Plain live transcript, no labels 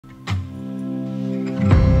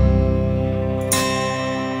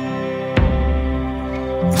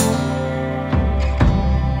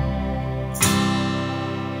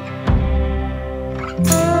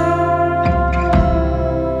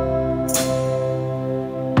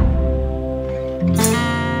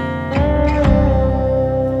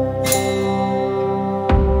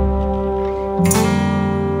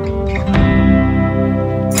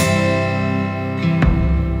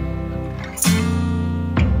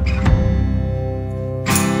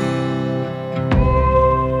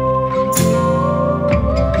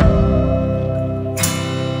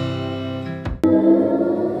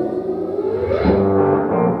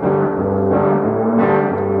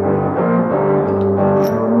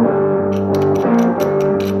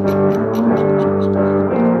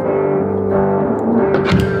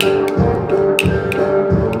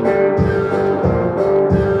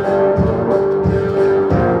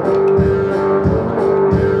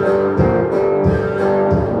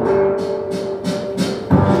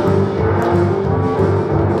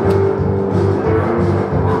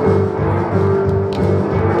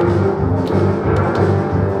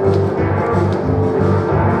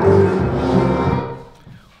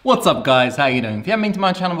What's up guys, how you doing? If you haven't been to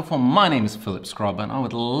my channel before, my name is Philip Scrubber and I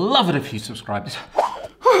would love it if you subscribed.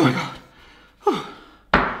 Oh my god.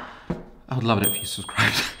 I would love it if you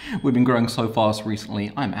subscribed. We've been growing so fast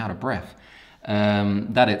recently, I'm out of breath.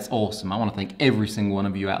 That it's awesome. I want to thank every single one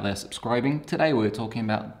of you out there subscribing. Today we're talking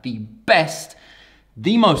about the best,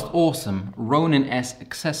 the most awesome Ronin-S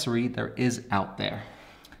accessory there is out there.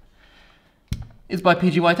 It's by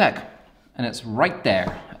DJI Tech and it's right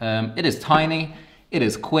there. It is tiny. It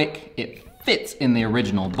is quick, it fits in the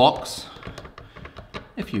original box.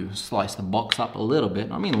 If you slice the box up a little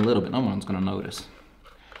bit, I mean a little bit, no one's gonna notice.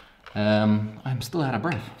 I'm still out of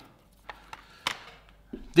breath.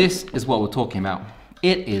 This is what we're talking about.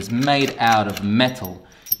 It is made out of metal.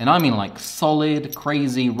 And I mean like solid,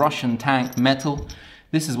 crazy Russian tank metal.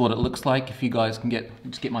 This is what it looks like. If you guys can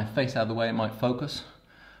just get my face out of the way, it might focus.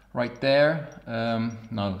 Right there.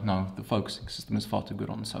 No, the focusing system is far too good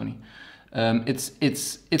on Sony. It's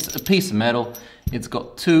a piece of metal. It's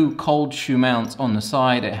got two cold shoe mounts on the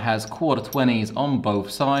side. It has 1/4-20s on both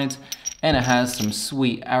sides, and it has some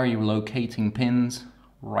sweet area locating pins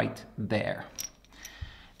right there.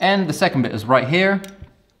 And the second bit is right here,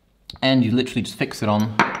 and you literally just fix it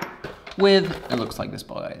on with, it looks like this,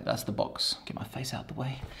 by the way. That's the box. Get my face out the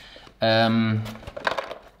way. I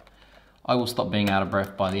will stop being out of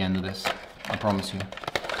breath by the end of this, I promise you.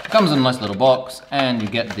 It comes in a nice little box, and you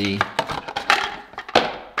get the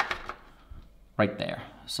right there.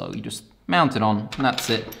 So you just mount it on, and that's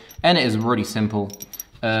it. And it is really simple.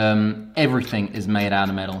 Everything is made out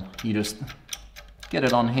of metal. You just get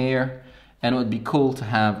it on here, and it would be cool to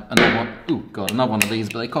have another one. Ooh, God, another one of these,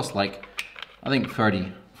 but they cost like, I think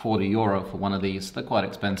 30, 40 euro for one of these. They're quite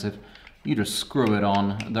expensive. You just screw it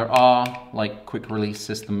on. There are like quick release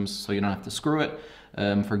systems, so you don't have to screw it.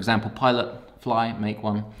 For example, Pilot Fly make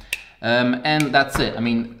one. And that's it. I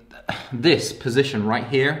mean, this position right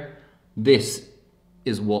here, this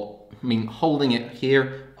is what, I mean, holding it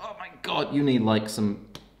here, oh my God, you need like some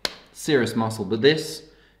serious muscle. But this,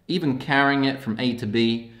 even carrying it from A to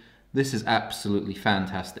B, this is absolutely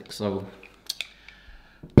fantastic. So,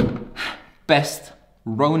 best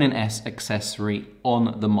Ronin-S accessory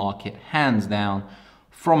on the market, hands down,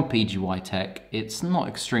 from DJI Tech. It's not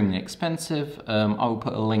extremely expensive. I will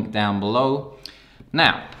put a link down below.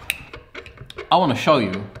 Now, I want to show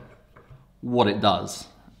you what it does.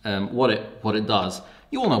 What it does.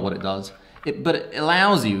 You all know what it does. But it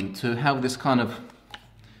allows you to have this kind of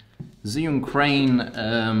zoom crane.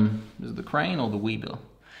 Is it the crane or the wheel?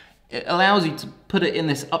 It allows you to put it in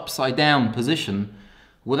this upside down position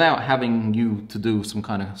without having you to do some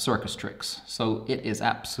kind of circus tricks. So it is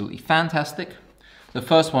absolutely fantastic. The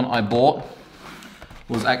first one I bought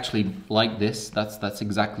was actually like this. That's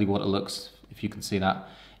exactly what it looks, if you can see that.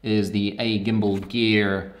 It is the A Gimbal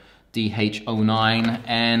Gear DH09,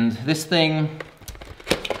 and this thing,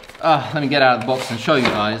 let me get out of the box and show you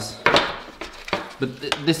guys. But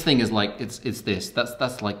this thing is like, it's this.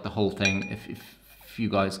 That's like the whole thing. If you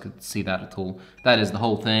guys could see that at all, that is the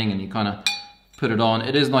whole thing, and you kind of put it on.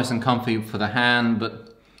 It is nice and comfy for the hand,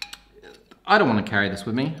 but I don't want to carry this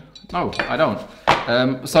with me. No, I don't.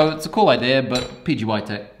 So it's a cool idea, but DJI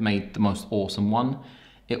Tech made the most awesome one.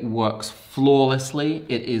 It works flawlessly.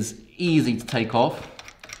 It is easy to take off.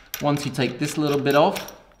 Once you take this little bit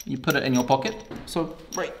off, you put it in your pocket. So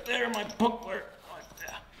right there in my pocket, right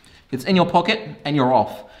there. It's in your pocket and you're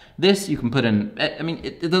off. This you can put in, I mean,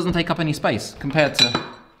 it doesn't take up any space compared to,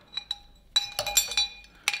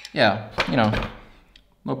 yeah, you know,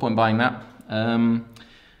 no point buying that.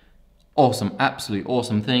 Awesome, absolutely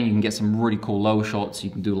awesome thing. You can get some really cool low shots.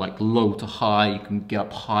 You can do like low to high. You can get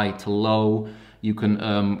up high to low. You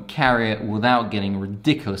can carry it without getting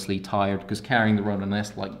ridiculously tired, because carrying the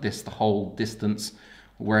Ronin-S like this the whole distance,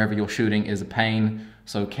 wherever you're shooting, is a pain.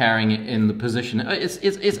 So carrying it in the position,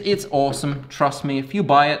 it's awesome. Trust me, if you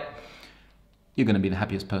buy it, you're gonna be the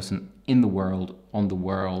happiest person in the world,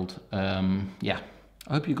 yeah.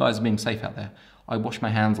 I hope you guys are being safe out there. I wash my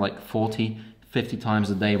hands like 40, 50 times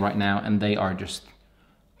a day right now, and they are just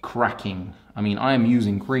cracking. I mean, I am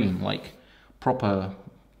using cream, like proper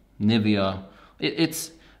Nivea.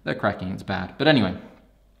 They're cracking, it's bad. But anyway,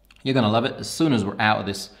 you're gonna love it. As soon as we're out of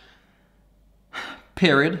this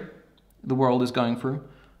period the world is going through,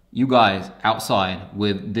 you guys outside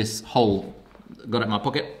with this whole, got it in my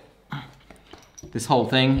pocket, this whole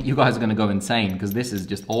thing, you guys are gonna go insane, because this is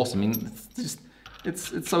just awesome. I mean,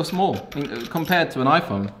 it's so small. I mean, compared to an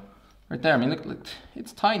iPhone, right there, I mean, look,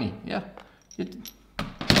 it's tiny, yeah.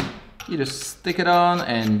 You just stick it on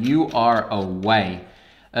and you are away.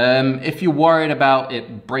 If you're worried about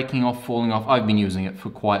it breaking off, falling off, I've been using it for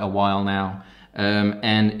quite a while now.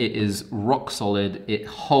 and it is rock solid. It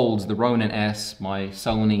holds the Ronin S, my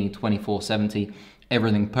Sony 2470,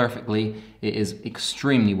 everything perfectly. It is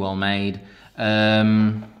extremely well made.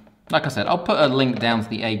 Like I said, I'll put a link down to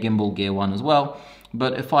the A gimbal gear one as well,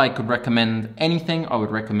 but if I could recommend anything, I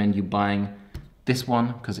would recommend you buying this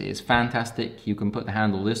one, because it is fantastic. You can put the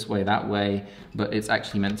handle this way, that way, but it's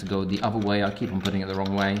actually meant to go the other way. I keep on putting it the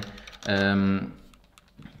wrong way.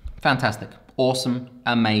 Fantastic, awesome,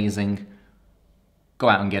 amazing. Go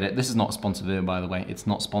out and get it. This is not a sponsored video, by the way. It's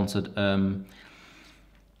not sponsored.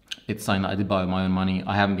 It's something that I did buy with my own money.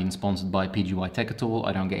 I haven't been sponsored by PGY Tech at all.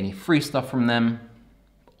 I don't get any free stuff from them.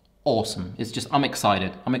 Awesome. It's just, I'm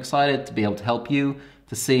excited. I'm excited to be able to help you,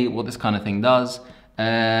 to see what this kind of thing does.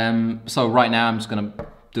 So right now I'm just gonna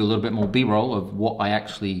do a little bit more B-roll of what I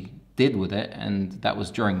actually did with it, and that was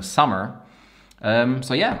during summer.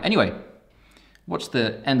 So yeah, anyway, watch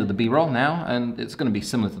the end of the B-roll now, and it's gonna be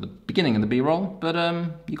similar to the beginning of the B-roll, but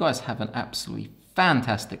you guys have an absolutely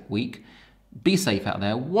fantastic week. Be safe out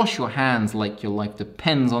there, wash your hands like your life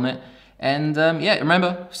depends on it, and yeah,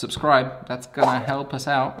 remember, subscribe. That's gonna help us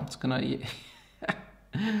out. It's gonna...